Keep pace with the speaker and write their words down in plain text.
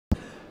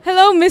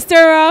Mr.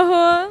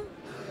 Rahul.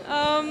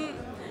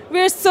 We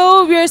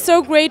are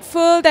so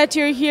grateful that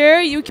you're here.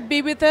 You could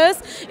be with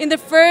us in the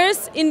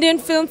first Indian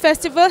Film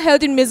Festival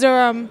held in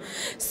Mizoram.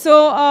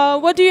 So,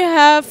 what do you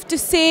have to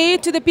say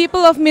to the people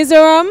of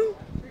Mizoram?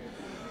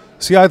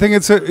 See, I think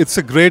it's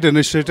a great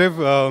initiative.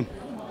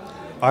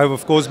 I've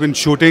of course been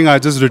shooting. I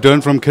just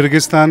returned from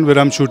Kyrgyzstan where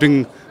I'm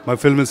shooting my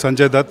film with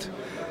Sanjay Dutt.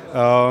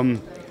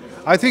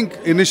 I think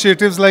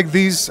initiatives like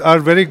these are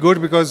very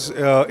good because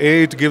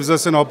it gives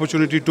us an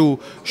opportunity to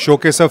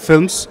showcase our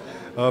films,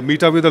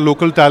 meet up with the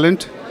local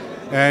talent.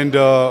 And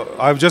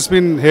I've just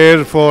been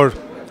here for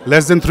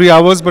less than 3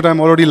 hours, but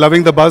I'm already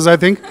loving the buzz, I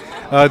think.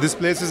 This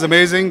place is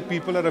amazing.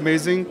 People are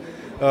amazing.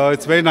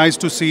 It's very nice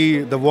to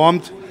see the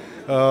warmth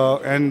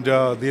and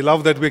the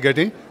love that we're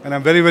getting. And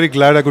I'm very, very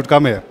glad I could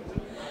come here.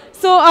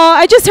 So,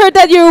 I just heard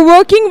that you're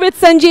working with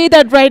Sanjay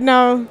Dutt right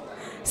now.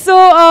 So,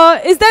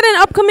 is that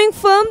an upcoming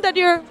film that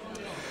you're...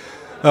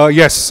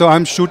 Yes, so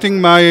I'm shooting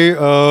my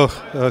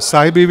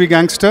Sahibi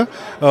Gangster,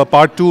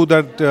 part 2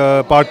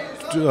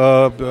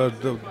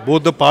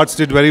 both the parts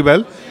did very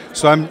well.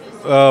 So I'm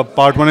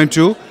part 1 and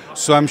 2.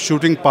 So I'm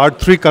shooting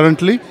part 3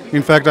 currently.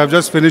 In fact, I've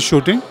just finished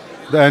shooting.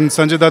 And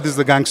Sanjay Dutt is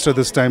the gangster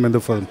this time in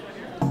the film.